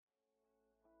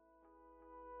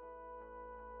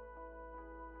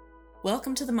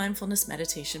Welcome to the Mindfulness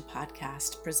Meditation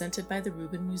Podcast presented by the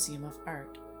Rubin Museum of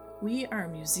Art. We are a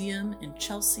museum in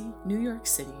Chelsea, New York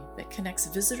City that connects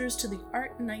visitors to the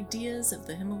art and ideas of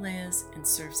the Himalayas and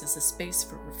serves as a space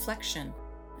for reflection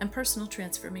and personal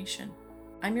transformation.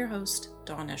 I'm your host,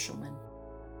 Dawn Eshelman.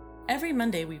 Every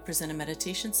Monday we present a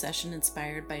meditation session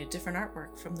inspired by a different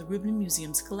artwork from the Rubin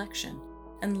Museum's collection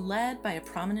and led by a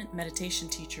prominent meditation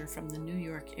teacher from the New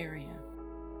York area.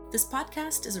 This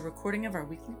podcast is a recording of our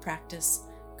weekly practice,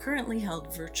 currently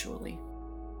held virtually.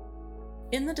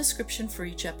 In the description for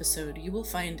each episode, you will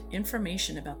find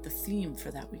information about the theme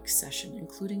for that week's session,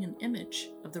 including an image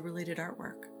of the related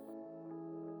artwork.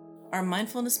 Our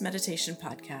Mindfulness Meditation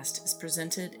Podcast is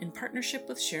presented in partnership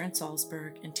with Sharon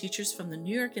Salzberg and teachers from the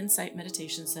New York Insight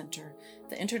Meditation Center,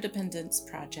 the Interdependence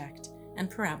Project,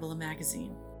 and Parabola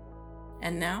Magazine.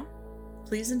 And now,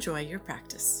 please enjoy your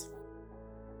practice.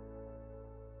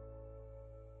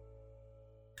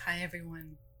 Hi,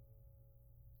 everyone.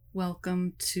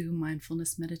 Welcome to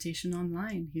Mindfulness Meditation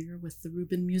Online here with the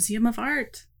Rubin Museum of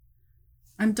Art.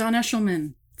 I'm Dawn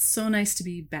Eshelman. It's so nice to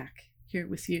be back here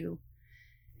with you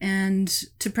and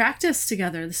to practice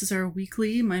together. This is our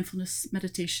weekly mindfulness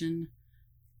meditation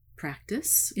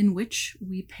practice in which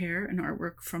we pair an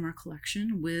artwork from our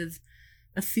collection with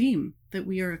a theme that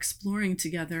we are exploring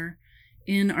together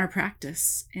in our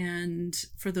practice. And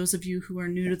for those of you who are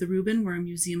new to the Rubin, we're a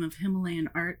museum of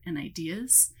Himalayan art and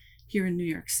ideas here in New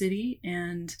York City.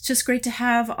 And it's just great to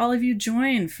have all of you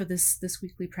join for this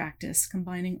weekly practice,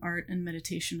 combining art and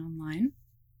meditation online.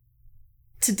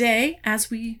 Today, as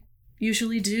we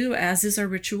usually do, as is our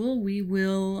ritual, we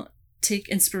will take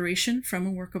inspiration from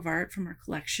a work of art from our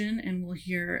collection, and we'll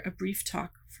hear a brief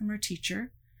talk from our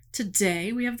teacher.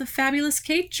 Today, we have the fabulous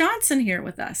Kate Johnson here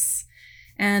with us.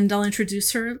 And I'll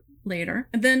introduce her later.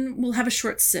 And then we'll have a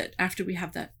short sit after we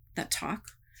have that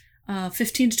talk.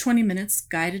 15 to 20 minutes,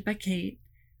 guided by Kate.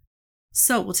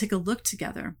 So we'll take a look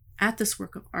together at this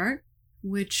work of art,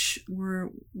 which we're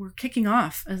kicking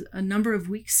off a number of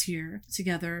weeks here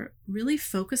together, really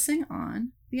focusing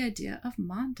on the idea of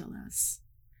mandalas.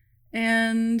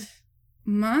 And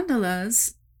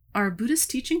mandalas are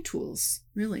Buddhist teaching tools,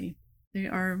 really. They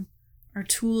are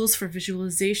tools for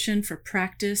visualization, for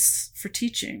practice, for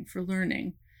teaching, for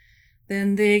learning.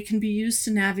 Then they can be used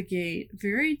to navigate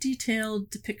very detailed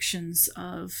depictions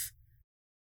of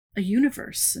a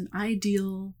universe, an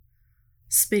ideal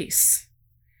space.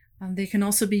 They can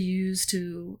also be used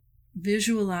to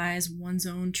visualize one's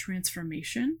own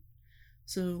transformation.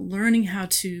 So learning how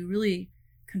to really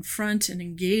confront and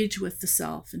engage with the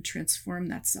self and transform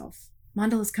that self.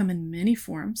 Mandalas come in many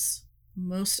forms.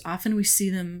 Most often we see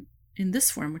them in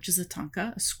this form, which is a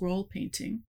tanka, a scroll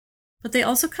painting. But they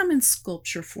also come in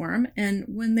sculpture form. And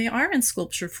when they are in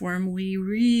sculpture form, we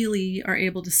really are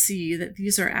able to see that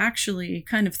these are actually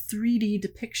kind of 3D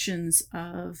depictions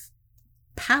of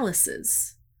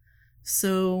palaces.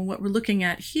 So what we're looking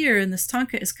at here in this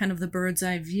tanka is kind of the bird's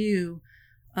eye view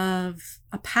of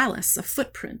a palace, a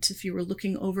footprint. If you were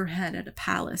looking overhead at a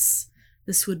palace,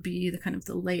 this would be the kind of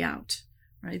the layout,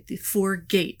 right? The 4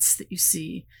 gates that you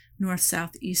see, north,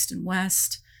 south, east, and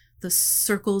west, the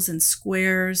circles and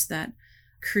squares that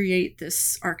create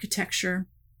this architecture.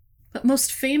 But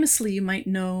most famously, you might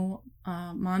know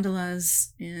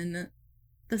mandalas in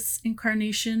this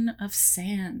incarnation of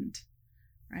sand,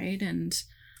 right? And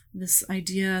this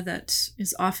idea that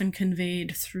is often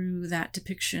conveyed through that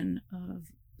depiction of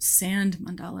sand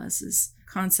mandalas is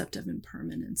the concept of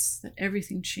impermanence, that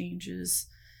everything changes.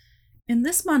 In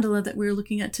this mandala that we're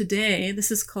looking at today,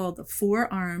 this is called the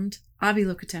 4-armed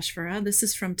Avalokiteshvara. This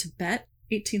is from Tibet,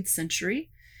 18th century.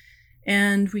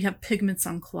 And we have pigments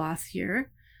on cloth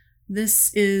here.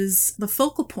 This is the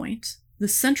focal point, the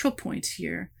central point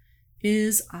here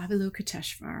is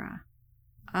Avalokiteshvara.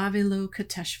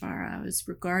 Avalokiteshvara is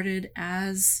regarded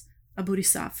as a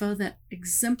bodhisattva that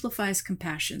exemplifies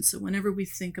compassion. So whenever we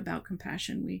think about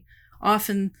compassion, we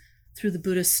often, through the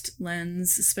Buddhist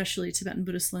lens, especially Tibetan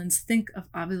Buddhist lens, think of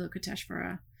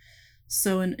Avalokiteshvara.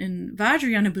 So in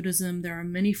Vajrayana Buddhism, there are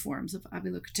many forms of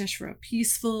Avalokiteshvara: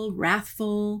 peaceful,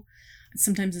 wrathful,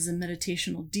 sometimes as a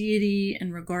meditational deity,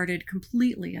 and regarded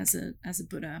completely as a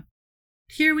Buddha.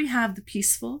 Here we have the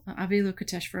peaceful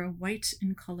Avalokiteshvara, white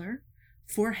in color,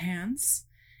 4 hands,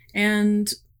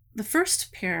 and the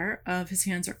first pair of his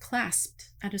hands are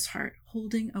clasped at his heart,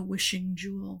 holding a wishing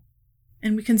jewel.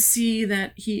 And we can see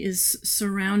that he is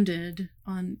surrounded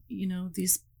on,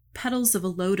 these petals of a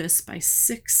lotus by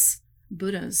 6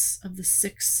 Buddhas of the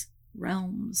 6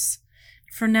 realms.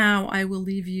 For now, I will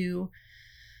leave you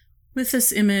with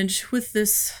this image, with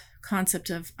this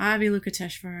concept of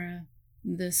Avalokiteshvara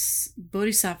this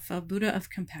Bodhisattva, Buddha of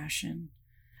compassion,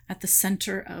 at the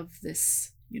center of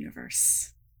this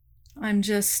universe. I'm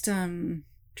just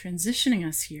transitioning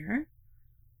us here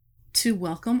to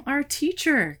welcome our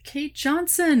teacher, Kate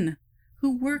Johnson,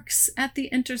 who works at the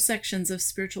intersections of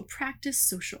spiritual practice,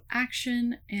 social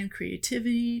action, and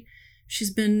creativity.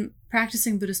 She's been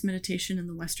practicing Buddhist meditation in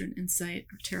the Western Insight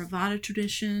or Theravada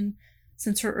tradition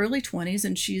since her early 20s,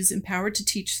 and she's empowered to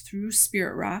teach through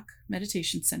Spirit Rock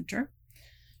Meditation Center.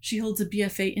 She holds a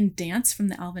BFA in dance from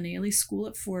the Alvin Ailey School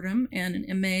at Fordham and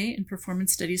an MA in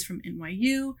performance studies from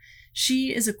NYU.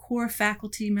 She is a core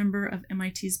faculty member of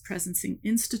MIT's Presencing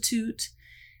Institute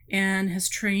and has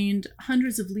trained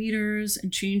hundreds of leaders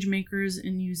and change makers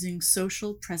in using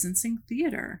social presencing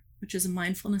theater, which is a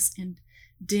mindfulness and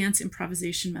dance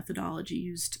improvisation methodology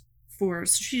used for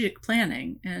strategic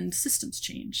planning and systems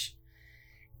change.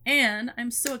 And I'm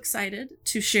so excited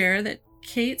to share that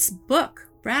Kate's book,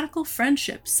 Radical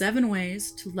Friendship: 7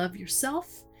 Ways to Love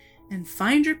Yourself and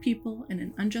Find Your People in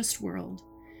an Unjust World,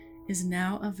 is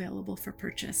now available for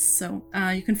purchase. So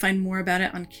you can find more about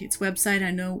it on Kate's website. I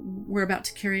know we're about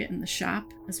to carry it in the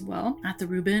shop as well at the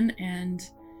Rubin. And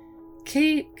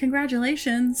Kate,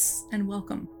 congratulations and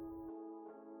welcome.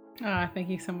 Thank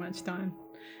you so much, Dawn.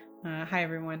 Hi,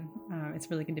 everyone. It's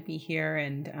really good to be here.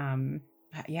 And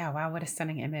wow, what a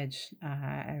stunning image.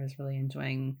 I was really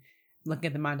enjoying looking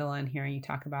at the mandala and hearing you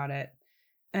talk about it.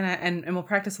 And we'll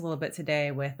practice a little bit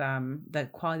today with the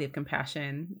quality of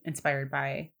compassion inspired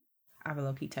by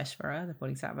Avalokiteshvara, the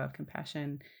Bodhisattva of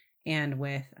compassion, and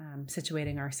with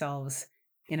situating ourselves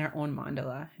in our own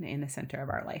mandala and in the center of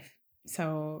our life.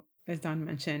 So, as Dawn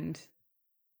mentioned,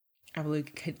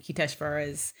 Avalokiteshvara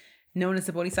is known as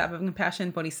the Bodhisattva of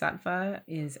compassion. Bodhisattva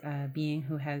is a being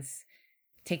who has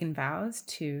taken vows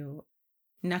to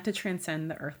not to transcend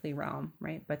the earthly realm,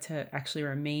 right? But to actually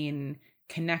remain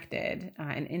connected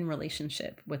and in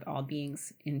relationship with all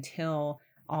beings until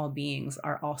all beings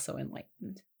are also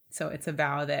enlightened. So it's a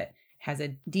vow that has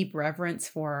a deep reverence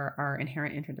for our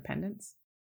inherent interdependence.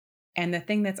 And the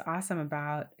thing that's awesome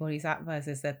about bodhisattvas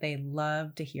is that they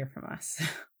love to hear from us.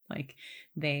 Like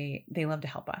they love to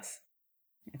help us.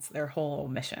 It's their whole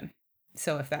mission.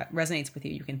 So if that resonates with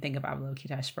you, you can think of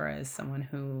Avalokiteshvara as someone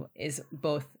who is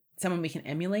both someone we can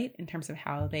emulate in terms of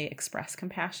how they express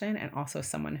compassion, and also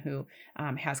someone who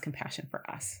has compassion for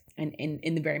us. And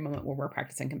in the very moment where we're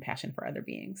practicing compassion for other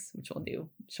beings, which we'll do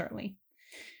shortly.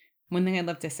 One thing I'd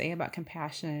love to say about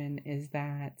compassion is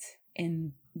that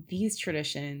in these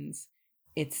traditions,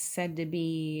 it's said to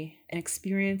be an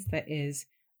experience that is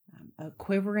a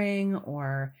quivering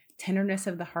or tenderness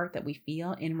of the heart that we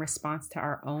feel in response to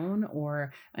our own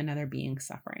or another being's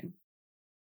suffering.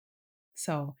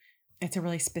 So it's a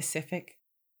really specific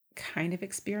kind of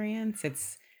experience.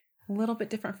 It's a little bit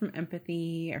different from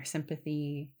empathy or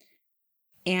sympathy.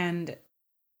 And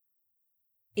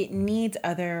it needs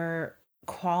other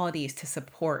qualities to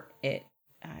support it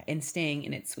in staying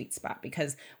in its sweet spot.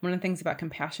 Because one of the things about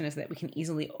compassion is that we can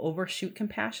easily overshoot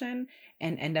compassion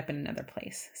and end up in another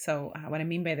place. So what I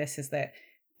mean by this is that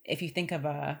if you think of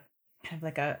a kind of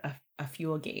like a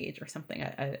fuel gauge or something,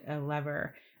 a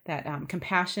lever, that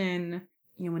compassion,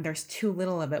 when there's too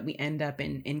little of it, we end up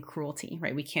in cruelty,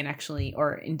 right? We can't actually,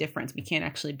 or indifference, we can't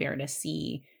actually bear to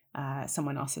see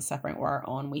someone else's suffering or our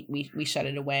own. We shut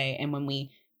it away. And when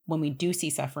we do see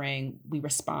suffering, we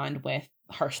respond with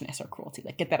harshness or cruelty,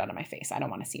 like, get that out of my face. I don't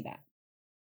want to see that.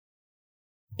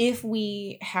 If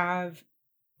we have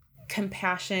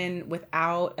compassion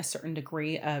without a certain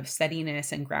degree of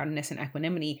steadiness and groundedness and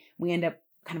equanimity, we end up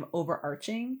kind of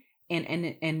overarching and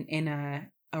in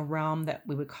a realm that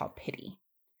we would call pity,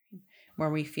 where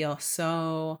we feel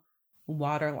so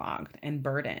waterlogged and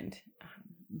burdened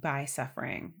by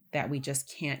suffering that we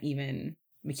just can't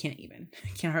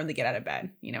hardly get out of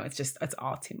bed. It's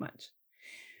all too much.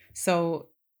 So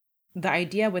the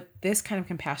idea with this kind of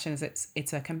compassion is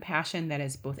it's a compassion that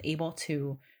is both able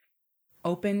to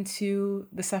open to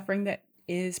the suffering that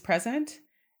is present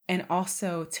and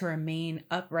also to remain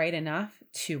upright enough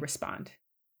to respond.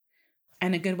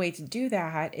 And a good way to do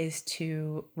that is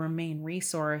to remain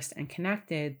resourced and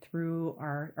connected through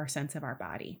our sense of our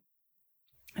body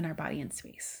and our body in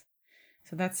space.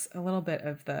 So that's a little bit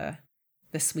of the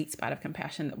sweet spot of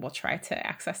compassion that we'll try to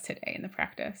access today in the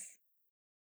practice.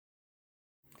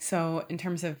 So in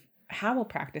terms of how we'll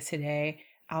practice today,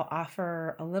 I'll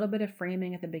offer a little bit of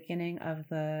framing at the beginning of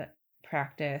the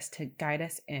practice to guide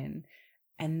us in,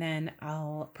 and then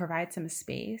I'll provide some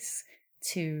space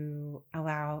to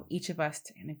allow each of us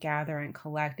to kind of gather and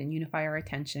collect and unify our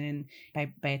attention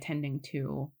by attending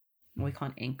to what we call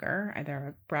an anchor, either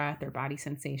a breath or body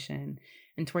sensation,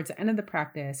 And towards the end of the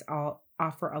practice, I'll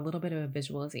offer a little bit of a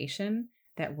visualization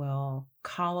that will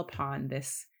call upon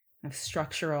this kind of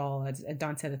structural, as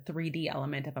Dawn said, a 3D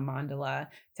element of a mandala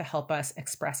to help us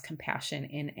express compassion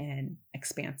in an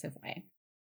expansive way.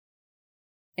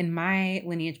 In my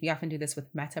lineage, we often do this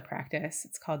with metta practice.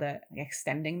 It's called a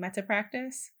extending metta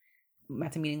practice.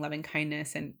 Metta meaning loving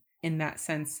kindness. And in that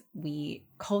sense, we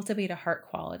cultivate a heart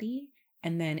quality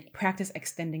and then practice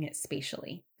extending it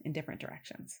spatially in different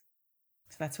directions.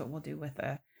 So that's what we'll do with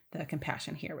the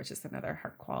compassion here, which is another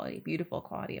heart quality, beautiful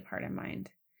quality of heart and mind.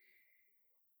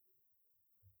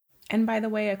 And by the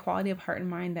way, a quality of heart and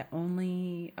mind that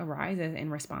only arises in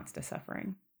response to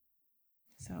suffering.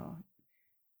 So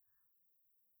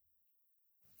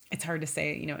it's hard to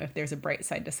say, if there's a bright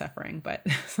side to suffering, but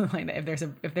like that,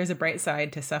 if there's a bright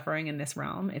side to suffering in this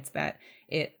realm, it's that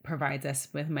it provides us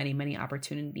with many, many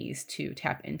opportunities to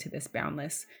tap into this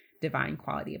boundless divine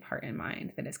quality of heart and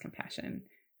mind that is compassion,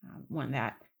 one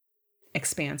that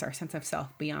expands our sense of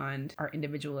self beyond our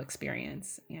individual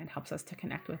experience and helps us to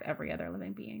connect with every other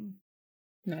living being.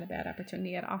 Not a bad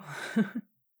opportunity at all.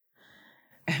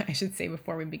 I should say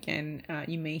before we begin,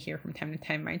 you may hear from time to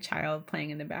time my child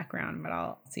playing in the background, but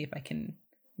I'll see if I can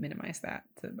minimize that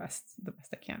to the best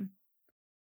I can.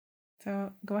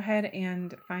 So go ahead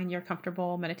and find your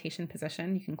comfortable meditation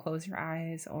position. You can close your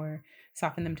eyes or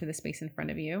soften them to the space in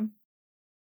front of you.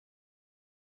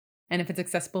 And if it's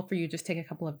accessible for you, just take a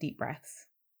couple of deep breaths.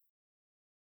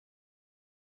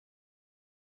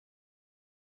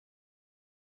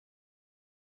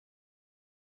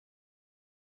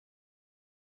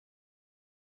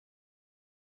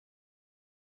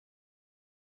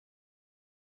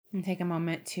 And take a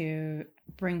moment to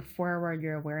bring forward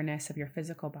your awareness of your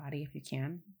physical body if you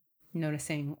can,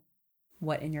 noticing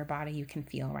what in your body you can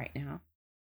feel right now.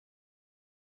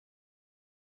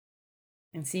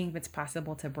 And seeing if it's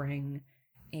possible to bring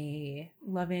a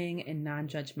loving and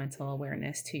non-judgmental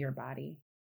awareness to your body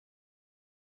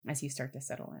as you start to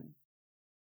settle in.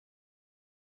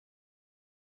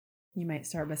 You might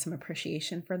start with some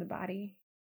appreciation for the body,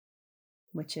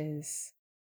 which is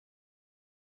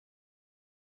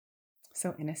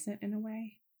so innocent in a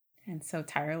way, and so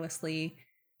tirelessly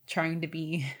trying to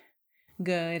be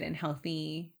good and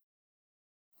healthy,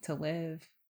 to live.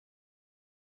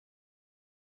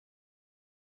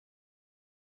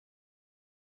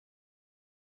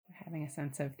 Having a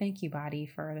sense of thank you, body,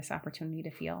 for this opportunity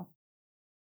to feel.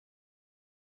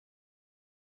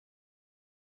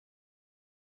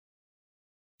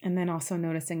 And then also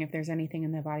noticing if there's anything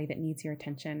in the body that needs your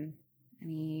attention,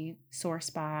 any sore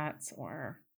spots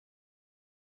or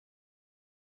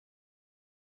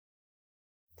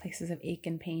places of ache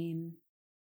and pain.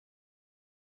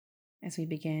 As we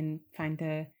begin, find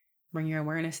to bring your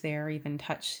awareness there, even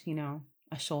touch,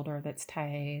 a shoulder that's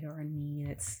tight or a knee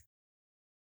that's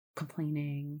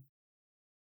complaining,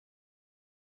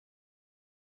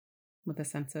 with a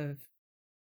sense of,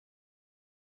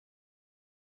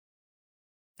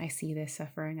 I see this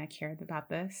suffering, I care about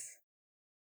this.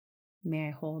 May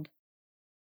I hold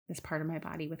this part of my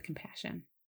body with compassion.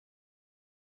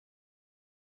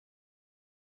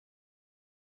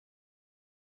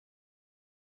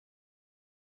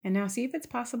 And now see if it's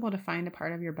possible to find a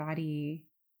part of your body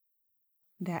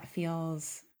that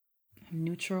feels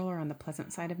neutral or on the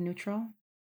pleasant side of neutral.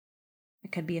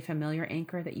 It could be a familiar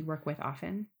anchor that you work with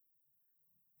often.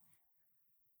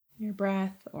 Your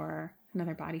breath or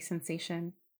another body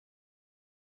sensation.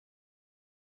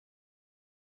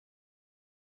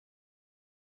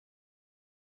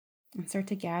 And start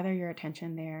to gather your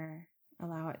attention there.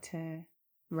 Allow it to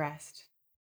rest.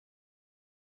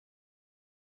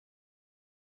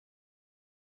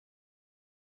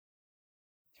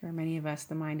 For many of us,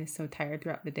 the mind is so tired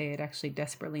throughout the day, it actually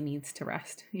desperately needs to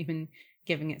rest. Even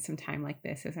giving it some time like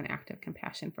this is an act of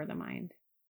compassion for the mind.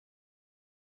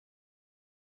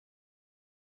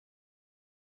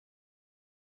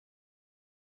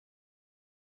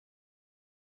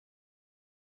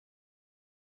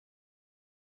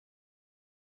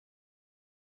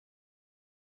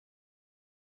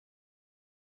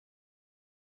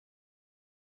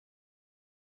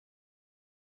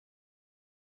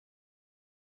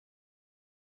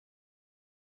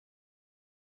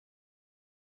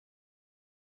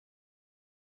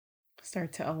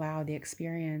 Start to allow the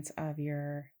experience of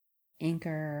your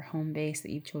anchor or home base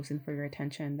that you've chosen for your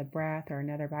attention, the breath or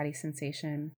another body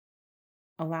sensation.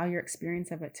 Allow your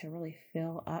experience of it to really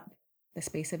fill up the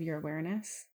space of your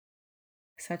awareness,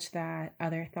 such that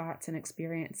other thoughts and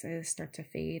experiences start to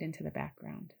fade into the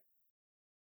background.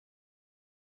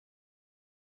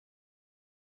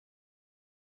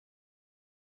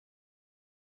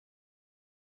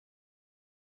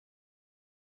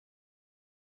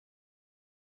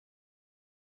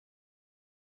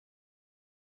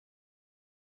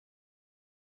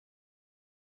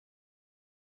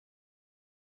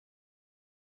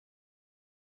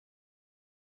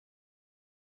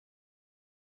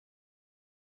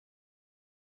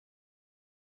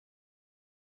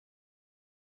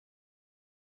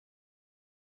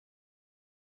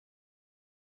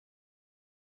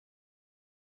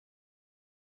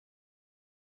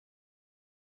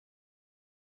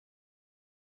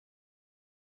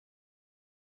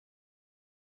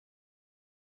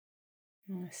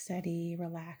 A steady,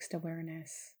 relaxed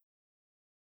awareness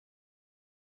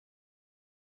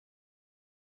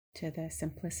to the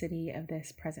simplicity of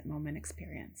this present moment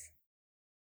experience.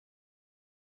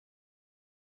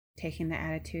 Taking the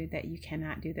attitude that you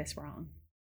cannot do this wrong.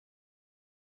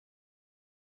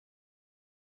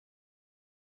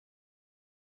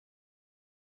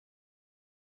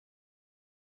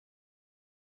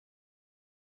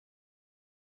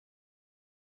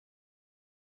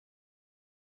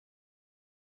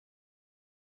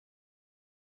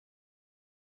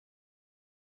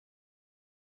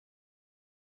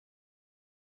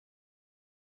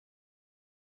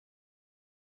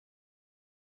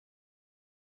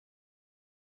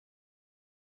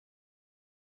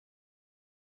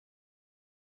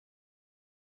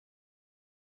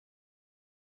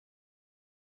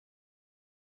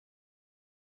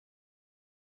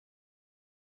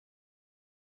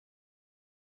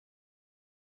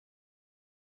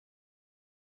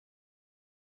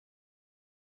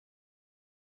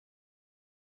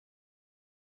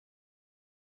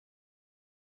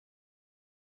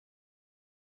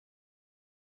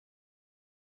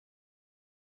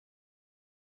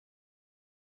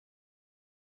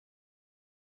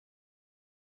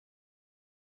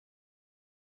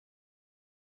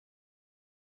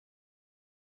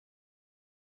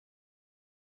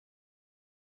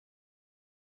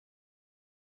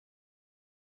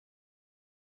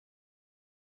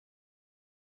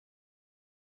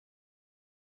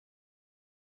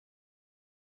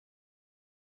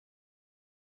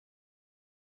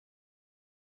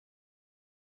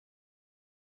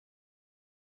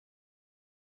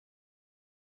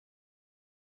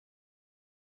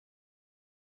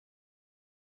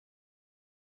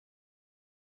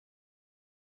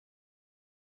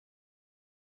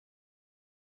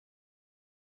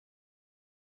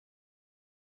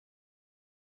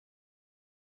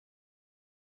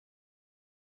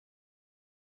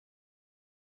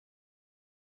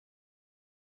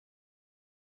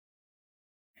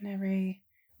 And every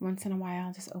once in a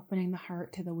while, just opening the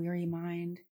heart to the weary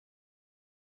mind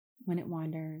when it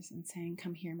wanders and saying,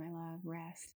 "Come here, my love,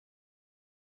 rest."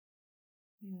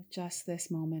 Just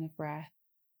this moment of breath,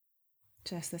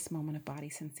 just this moment of body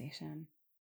sensation.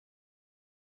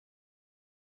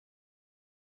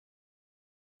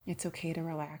 It's okay to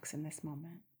relax in this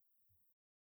moment.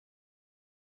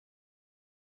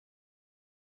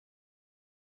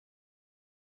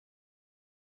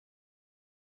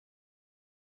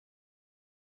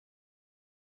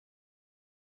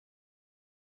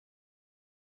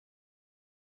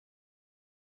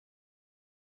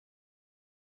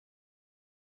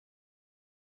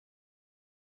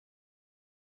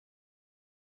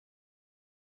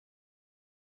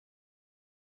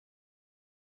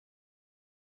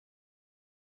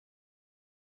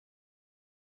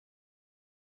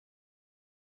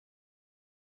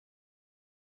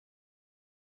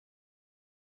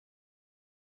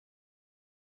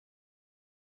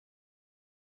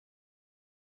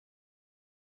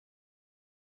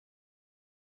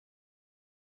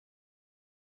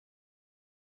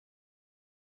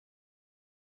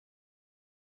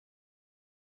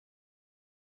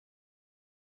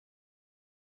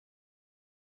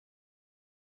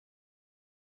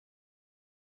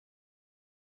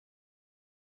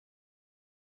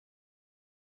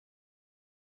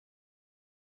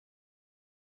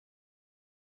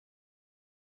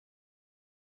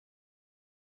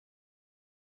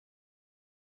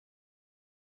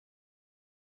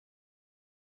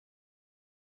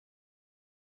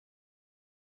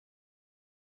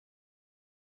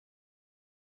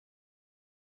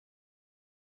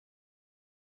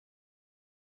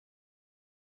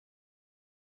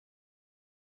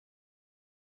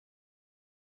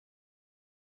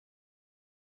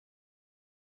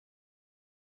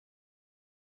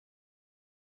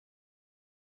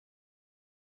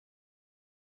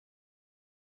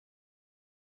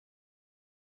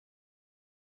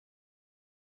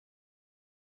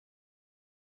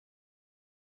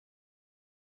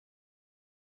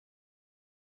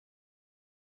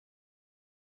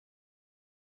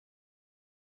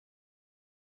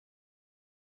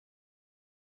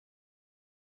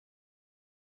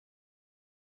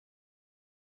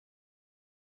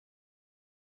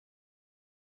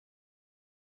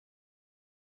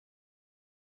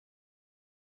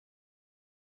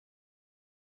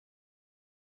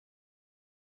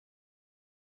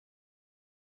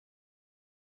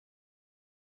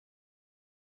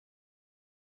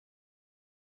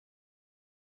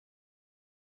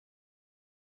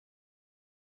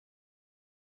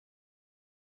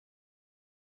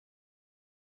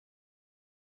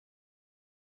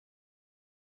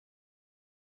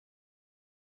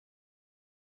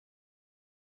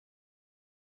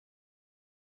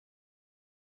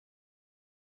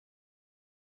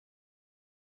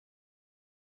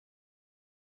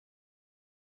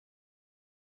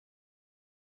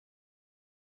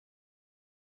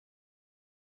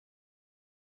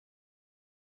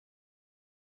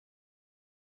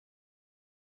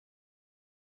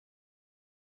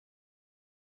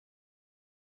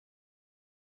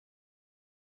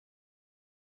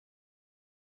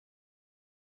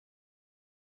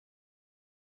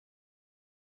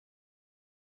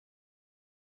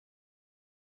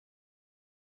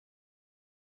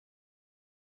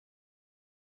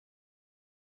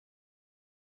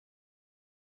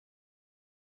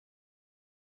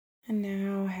 And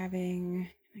now,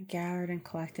 having gathered and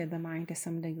collected the mind to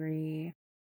some degree,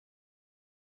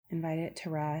 invite it to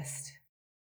rest.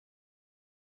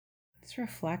 Just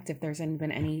reflect if there's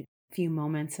been any few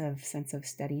moments of sense of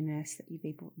steadiness that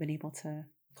you've been able to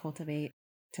cultivate,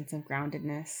 sense of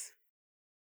groundedness.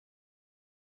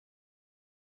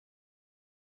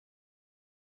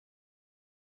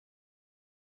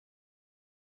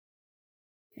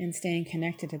 And staying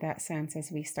connected to that sense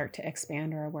as we start to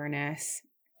expand our awareness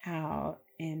out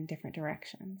in different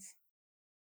directions.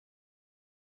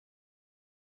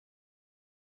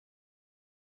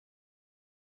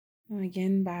 And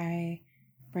begin by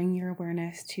bringing your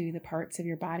awareness to the parts of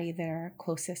your body that are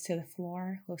closest to the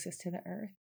floor, closest to the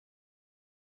earth.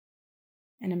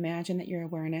 And imagine that your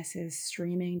awareness is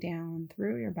streaming down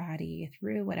through your body,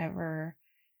 through whatever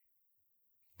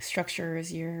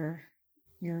structures you're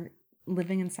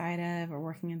living inside of or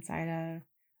working inside of,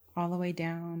 all the way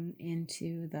down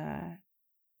into the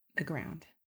ground.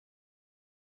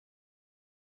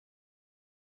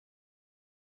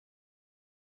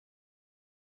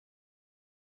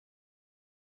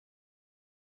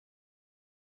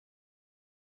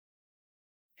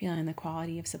 Feeling the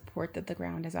quality of support that the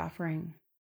ground is offering.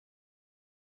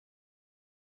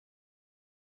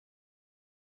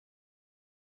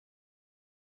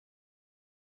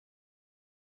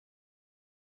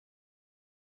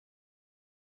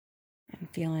 And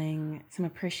feeling some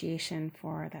appreciation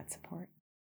for that support.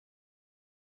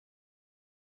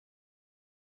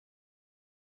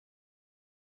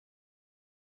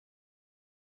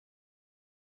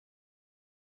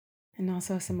 And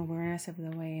also some awareness of the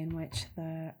way in which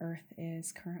the earth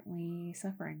is currently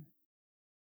suffering.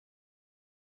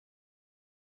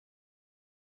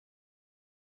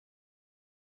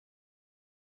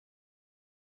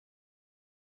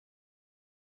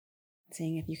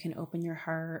 Seeing if you can open your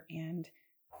heart and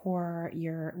pour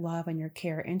your love and your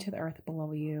care into the earth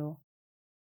below you,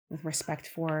 with respect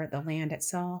for the land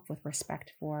itself, with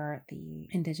respect for the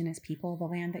indigenous people of the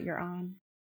land that you're on.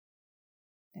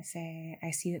 To say,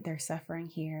 I see that they're suffering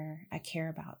here. I care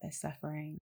about this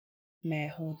suffering. May I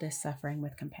hold this suffering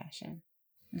with compassion.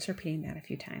 I'm just repeating that a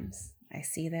few times. I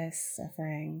see this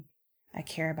suffering. I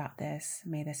care about this.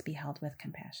 May this be held with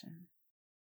compassion.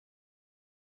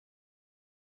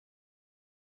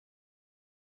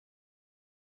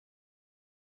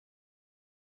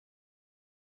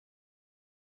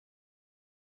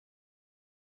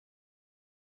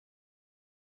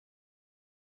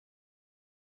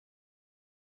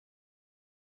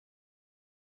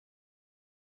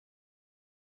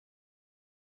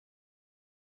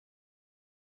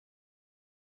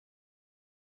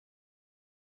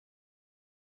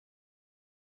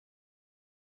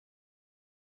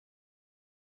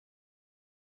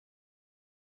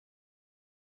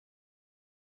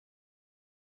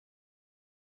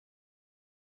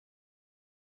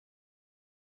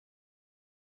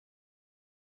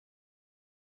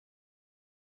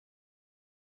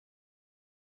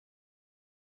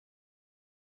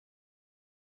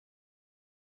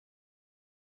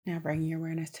 Now bringing your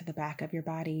awareness to the back of your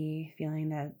body, feeling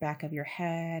the back of your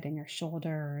head and your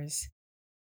shoulders,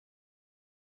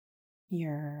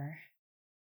 your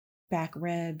back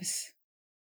ribs,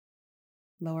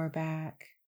 lower back.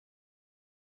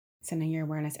 Sending your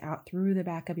awareness out through the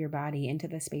back of your body into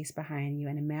the space behind you,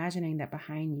 and imagining that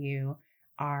behind you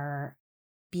are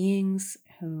beings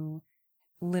who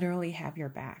literally have your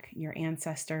back, your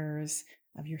ancestors,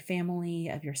 of your family,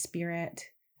 of your spirit,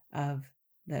 of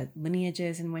the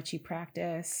lineages in which you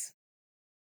practice,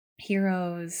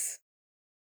 heroes,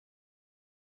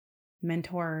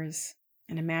 mentors,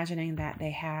 and imagining that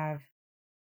they have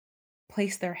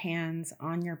placed their hands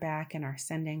on your back and are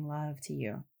sending love to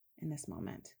you in this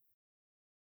moment.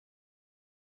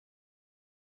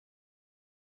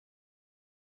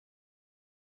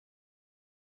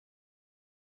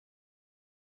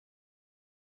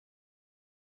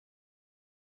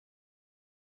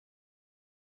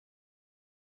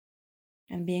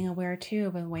 And being aware too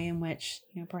of a way in which,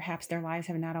 perhaps their lives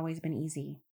have not always been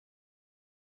easy.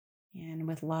 And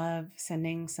with love,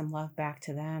 sending some love back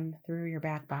to them through your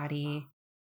back body.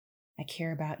 I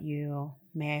care about you.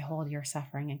 May I hold your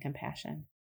suffering and compassion.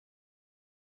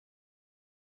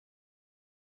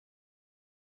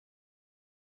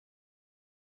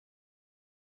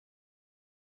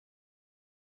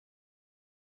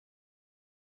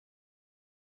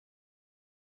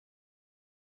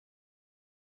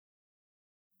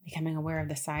 Becoming aware of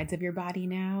the sides of your body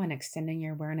now and extending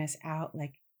your awareness out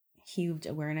like huge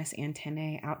awareness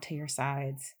antennae out to your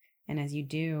sides. And as you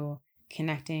do,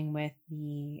 connecting with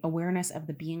the awareness of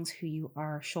the beings who you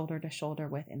are shoulder to shoulder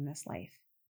with in this life.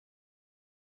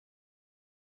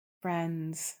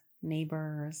 friends,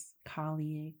 neighbors,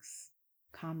 colleagues,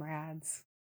 comrades.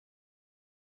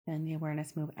 Then the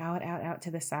awareness move out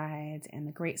to the sides, and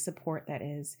the great support that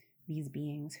is these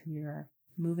beings who you're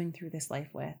moving through this life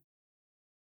with.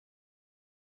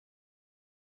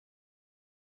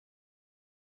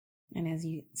 And as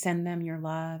you send them your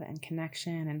love and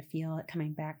connection and feel it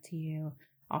coming back to you,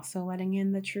 also letting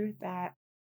in the truth that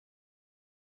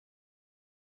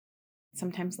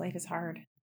sometimes life is hard.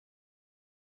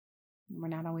 We're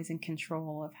not always in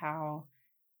control of how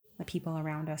the people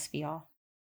around us feel.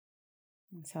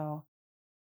 And so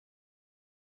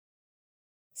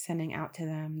sending out to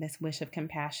them this wish of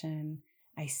compassion.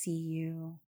 I see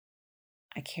you.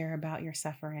 I care about your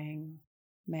suffering.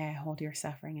 May I hold your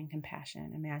suffering in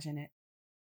compassion. Imagine it,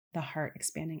 the heart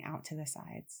expanding out to the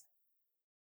sides.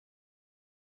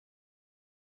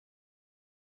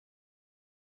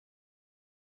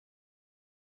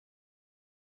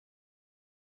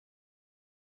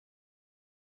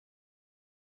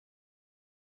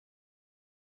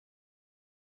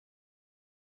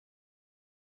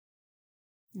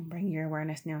 And bring your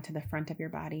awareness now to the front of your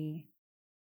body.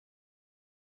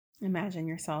 Imagine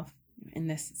yourself in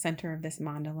this center of this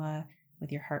mandala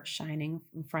with your heart shining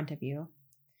in front of you,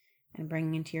 and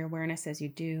bringing into your awareness as you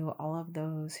do all of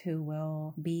those who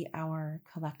will be our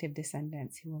collective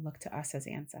descendants, who will look to us as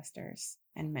ancestors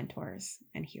and mentors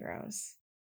and heroes.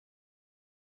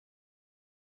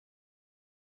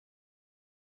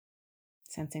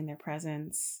 Sensing their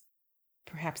presence,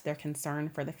 perhaps their concern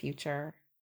for the future.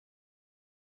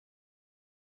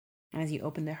 And as you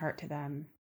open the heart to them,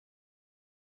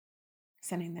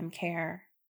 sending them care.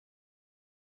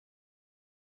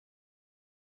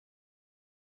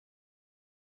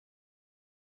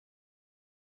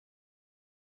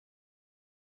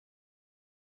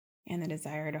 And the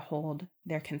desire to hold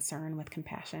their concern with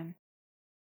compassion.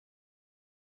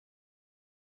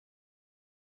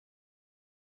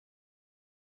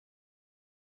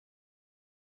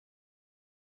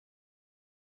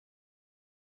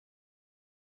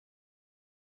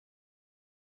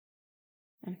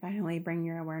 And finally, bring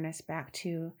your awareness back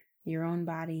to your own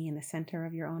body in the center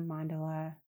of your own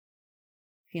mandala,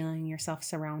 feeling yourself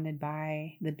surrounded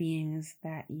by the beings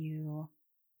that you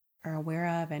are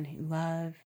aware of and who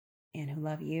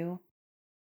love you.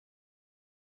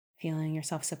 Feeling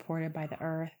yourself supported by the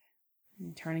earth,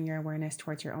 and turning your awareness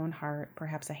towards your own heart,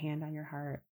 perhaps a hand on your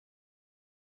heart.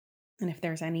 And if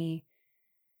there's any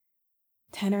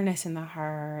tenderness in the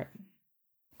heart,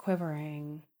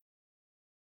 quivering,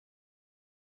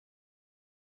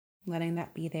 letting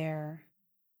that be there,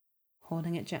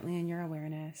 holding it gently in your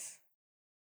awareness.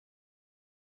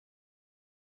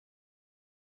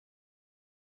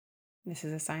 This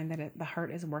is a sign that the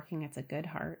heart is working. It's a good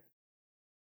heart.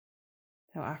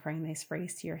 So offering this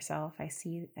phrase to yourself, I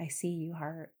see you,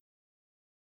 heart.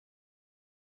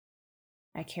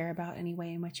 I care about any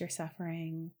way in which you're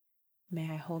suffering. May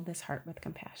I hold this heart with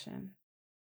compassion.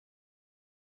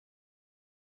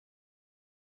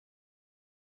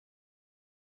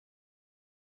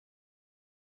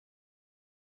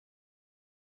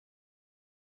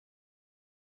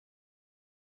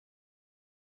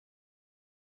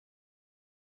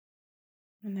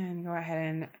 And then go ahead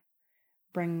and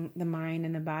bring the mind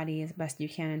and the body as best you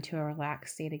can into a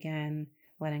relaxed state again,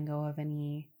 letting go of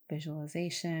any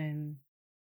visualization,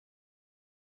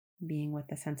 being with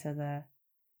the sense of the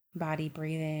body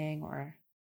breathing or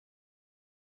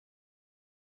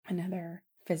another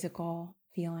physical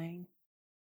feeling.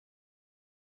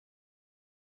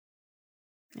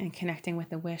 And connecting with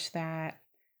the wish that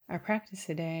our practice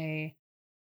today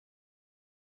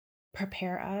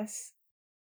prepare us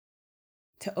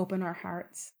to open our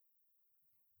hearts,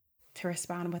 to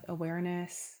respond with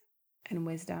awareness and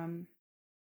wisdom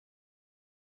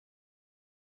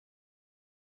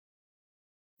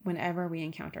whenever we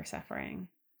encounter suffering,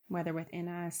 whether within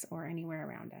us or anywhere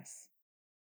around us.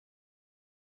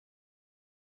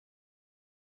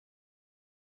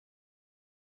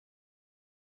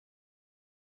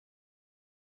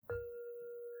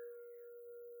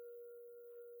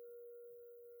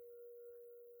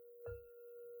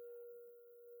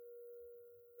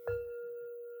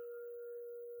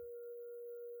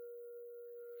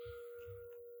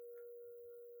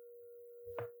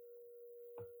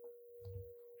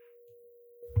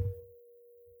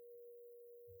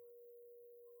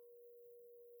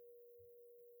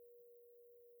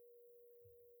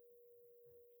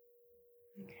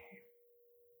 Okay.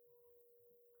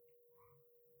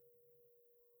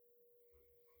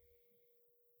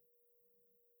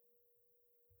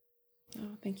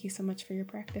 Oh, thank you so much for your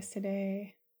practice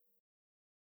today.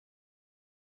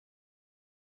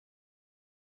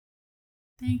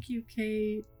 Thank you,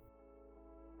 Kate.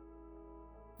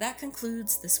 That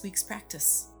concludes this week's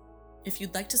practice. If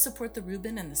you'd like to support the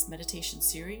Rubin and this meditation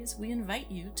series, we invite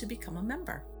you to become a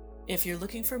member. If you're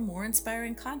looking for more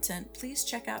inspiring content, please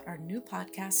check out our new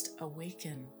podcast,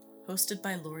 Awaken, hosted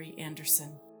by Laurie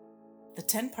Anderson. The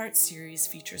 10-part series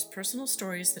features personal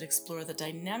stories that explore the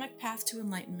dynamic path to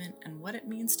enlightenment and what it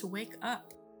means to wake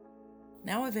up.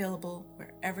 Now available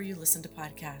wherever you listen to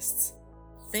podcasts.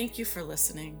 Thank you for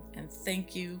listening, and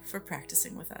thank you for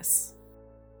practicing with us.